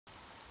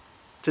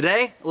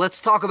Today,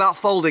 let's talk about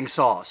folding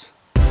saws.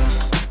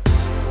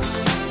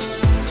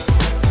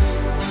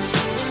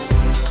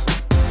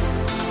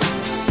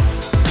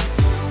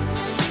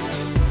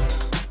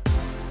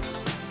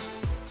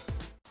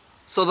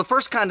 So the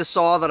first kind of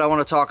saw that I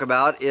want to talk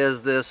about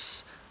is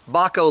this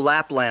Bahco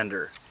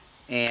Laplander.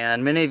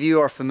 And many of you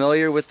are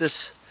familiar with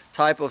this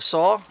type of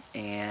saw,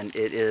 and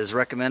it is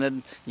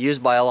recommended,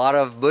 used by a lot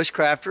of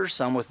bushcrafters,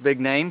 some with big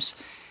names.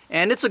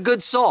 And it's a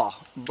good saw,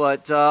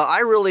 but I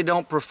really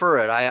don't prefer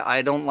it.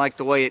 I don't like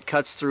the way it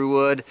cuts through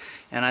wood,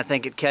 and I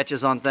think it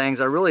catches on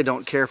things. I really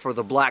don't care for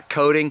the black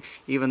coating,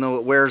 even though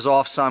it wears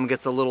off some,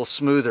 gets a little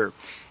smoother.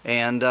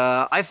 And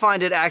I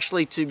find it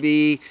actually to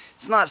be,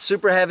 it's not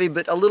super heavy,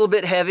 but a little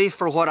bit heavy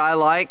for what I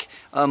like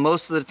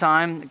most of the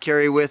time,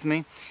 carry with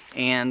me.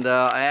 And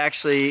I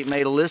actually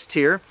made a list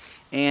here.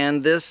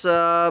 And this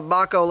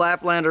Bahco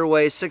Laplander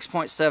weighs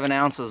 6.7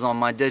 ounces on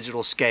my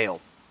digital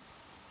scale.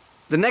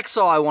 The next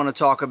saw I want to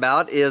talk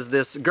about is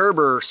this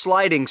Gerber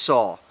sliding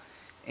saw.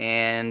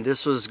 And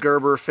this was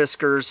Gerber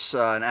Fiskars,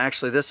 and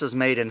actually this is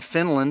made in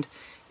Finland,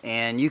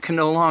 and you can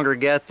no longer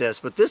get this,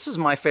 but this is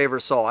my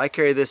favorite saw. I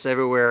carry this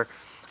everywhere.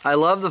 I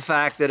love the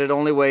fact that it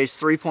only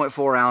weighs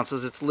 3.4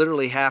 ounces. It's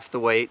literally half the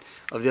weight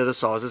of the other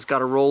saws. It's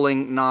got a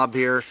rolling knob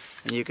here,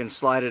 and you can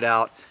slide it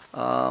out.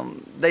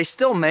 They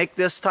still make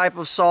this type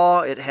of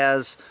saw. It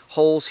has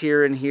holes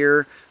here and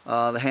here.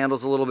 The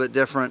handle's a little bit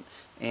different,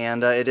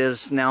 and it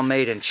is now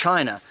made in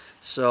China.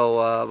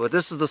 So, but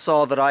this is the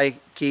saw that I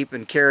keep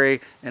and carry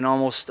in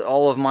almost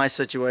all of my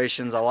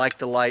situations. I like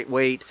the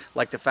lightweight,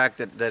 like the fact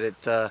that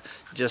it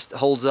just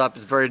holds up.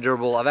 It's very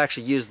durable. I've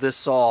actually used this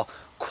saw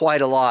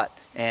quite a lot,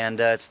 and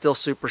it's still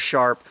super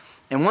sharp.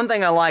 And one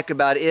thing I like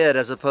about it,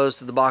 as opposed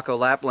to the Bahco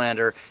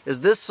Laplander,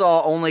 is this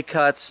saw only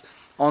cuts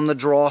on the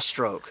draw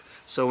stroke.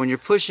 So when you're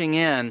pushing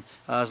in,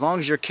 as long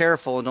as you're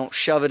careful and don't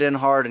shove it in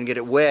hard and get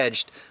it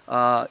wedged,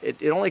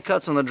 it only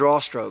cuts on the draw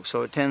stroke,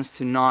 so it tends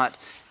to not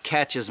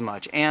catch as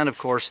much. And of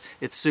course,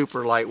 it's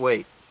super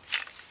lightweight.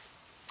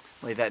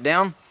 Lay that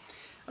down.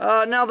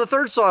 Now the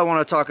third saw I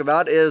want to talk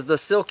about is the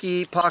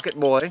Silky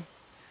Katanaboy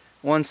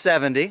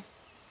 170.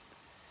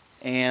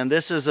 And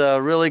this is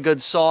a really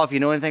good saw. If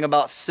you know anything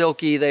about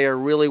Silky, they are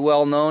really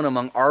well known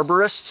among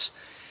arborists.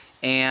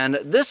 And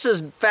this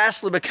is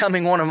fastly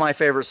becoming one of my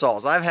favorite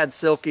saws. I've had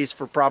Silkies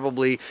for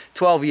probably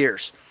 12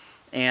 years.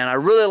 And I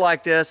really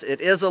like this.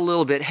 It is a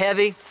little bit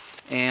heavy.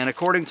 And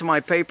according to my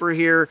paper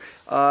here,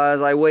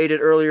 as I weighed it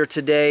earlier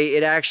today,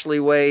 it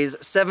actually weighs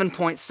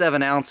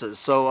 7.7 ounces.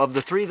 So of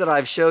the three that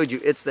I've showed you,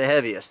 it's the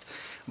heaviest.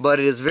 But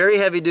it is very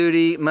heavy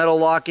duty, metal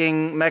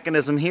locking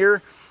mechanism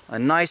here. A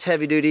nice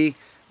heavy duty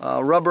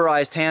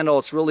rubberized handle.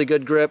 It's really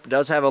good grip. It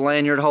does have a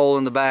lanyard hole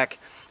in the back.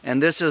 And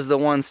this is the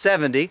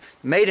 170,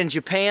 made in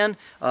Japan,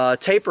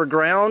 taper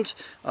ground,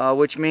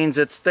 which means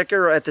it's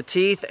thicker at the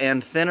teeth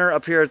and thinner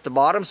up here at the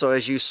bottom. So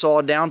as you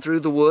saw down through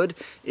the wood,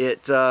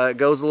 it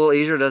goes a little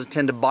easier. It doesn't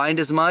tend to bind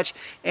as much.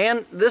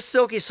 And this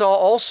Silky saw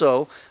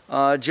also,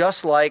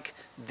 just like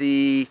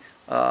the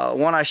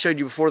one I showed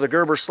you before, the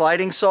Gerber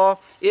sliding saw,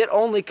 it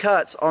only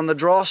cuts on the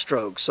draw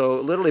stroke. So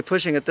literally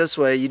pushing it this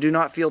way, you do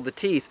not feel the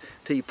teeth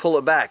till you pull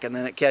it back, and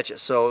then it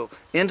catches. So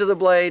into the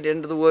blade,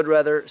 into the wood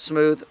rather,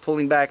 smooth,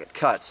 pulling back, it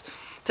cuts.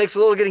 Takes a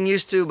little getting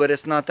used to, but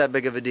it's not that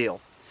big of a deal.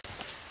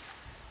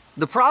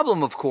 The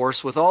problem, of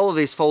course, with all of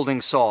these folding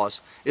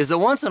saws is that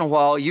once in a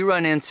while you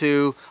run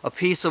into a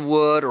piece of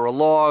wood or a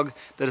log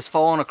that has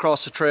fallen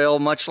across the trail,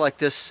 much like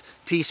this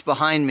piece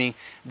behind me,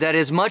 that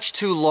is much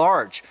too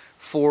large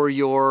for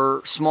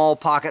your small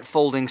pocket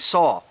folding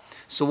saw.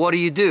 So what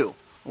do?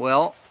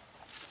 Well,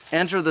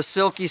 enter the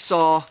Silky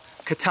Saw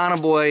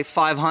Katanaboy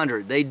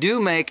 500. They do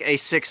make a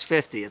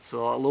 650. It's a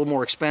little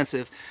more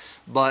expensive,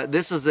 but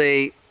this is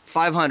a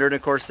 500.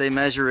 Of course, they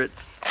measure it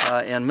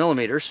in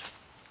millimeters.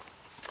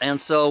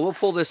 And so we'll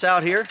pull this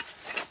out here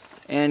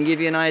and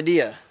give you an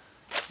idea.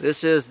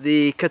 This is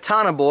the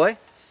Katanaboy,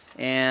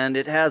 and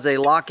it has a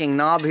locking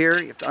knob here.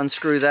 You have to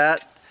unscrew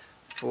that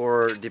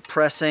for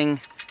depressing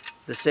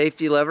the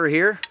safety lever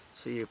here.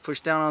 So you push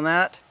down on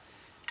that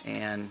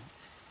and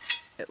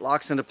it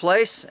locks into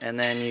place, and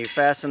then you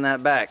fasten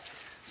that back.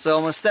 So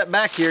I'm going to step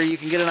back here. You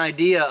can get an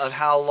idea of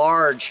how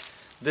large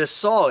this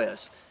saw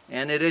is.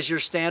 And it is your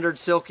standard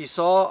Silky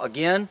saw.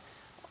 Again,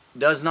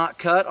 does not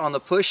cut on the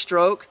push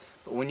stroke,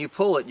 but when you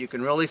pull it, you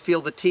can really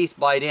feel the teeth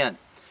bite in.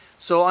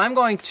 So I'm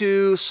going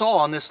to saw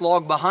on this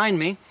log behind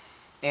me,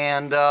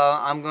 and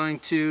I'm going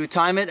to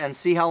time it and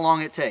see how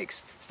long it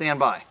takes. Stand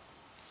by.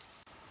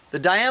 The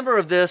diameter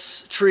of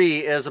this tree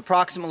is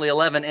approximately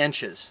 11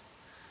 inches.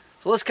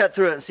 So let's cut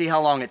through it and see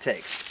how long it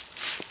takes.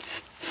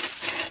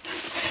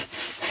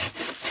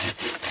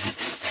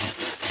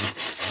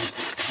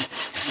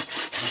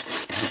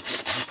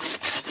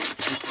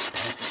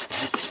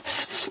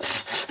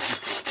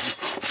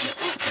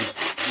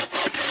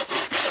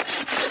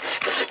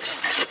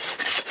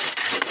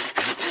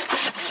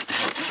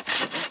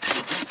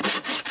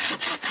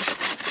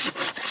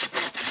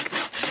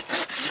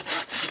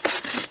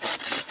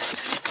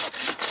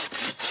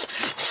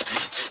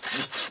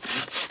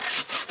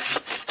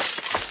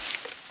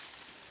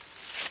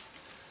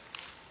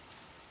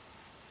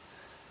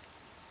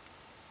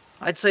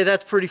 I'd say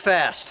that's pretty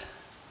fast.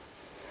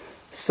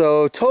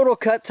 So total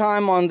cut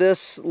time on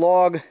this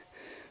log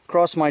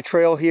across my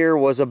trail here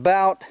was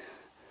about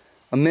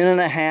a minute and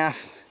a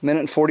half, minute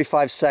and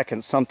 45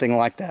 seconds, something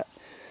like that.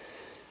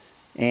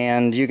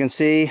 And you can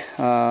see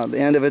the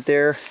end of it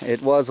there,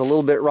 it was a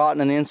little bit rotten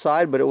on the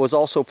inside, but it was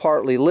also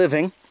partly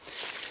living.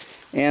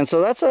 And so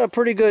that's a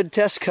pretty good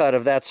test cut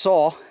of that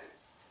saw.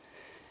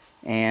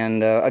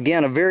 And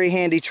again, a very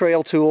handy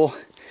trail tool.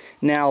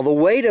 Now the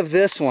weight of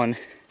this one,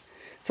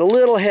 it's a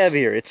little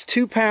heavier. It's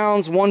 2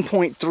 pounds,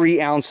 1.3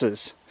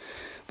 ounces.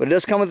 But it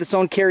does come with its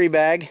own carry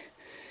bag.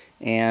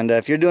 And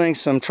if you're doing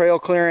some trail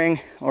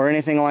clearing or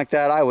anything like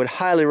that, I would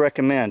highly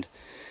recommend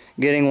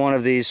getting one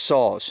of these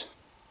saws.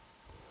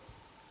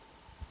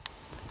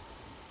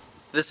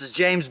 This is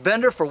James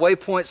Bender for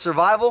Waypoint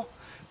Survival.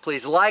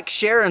 Please like,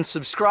 share, and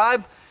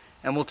subscribe,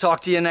 and we'll talk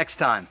to you next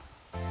time.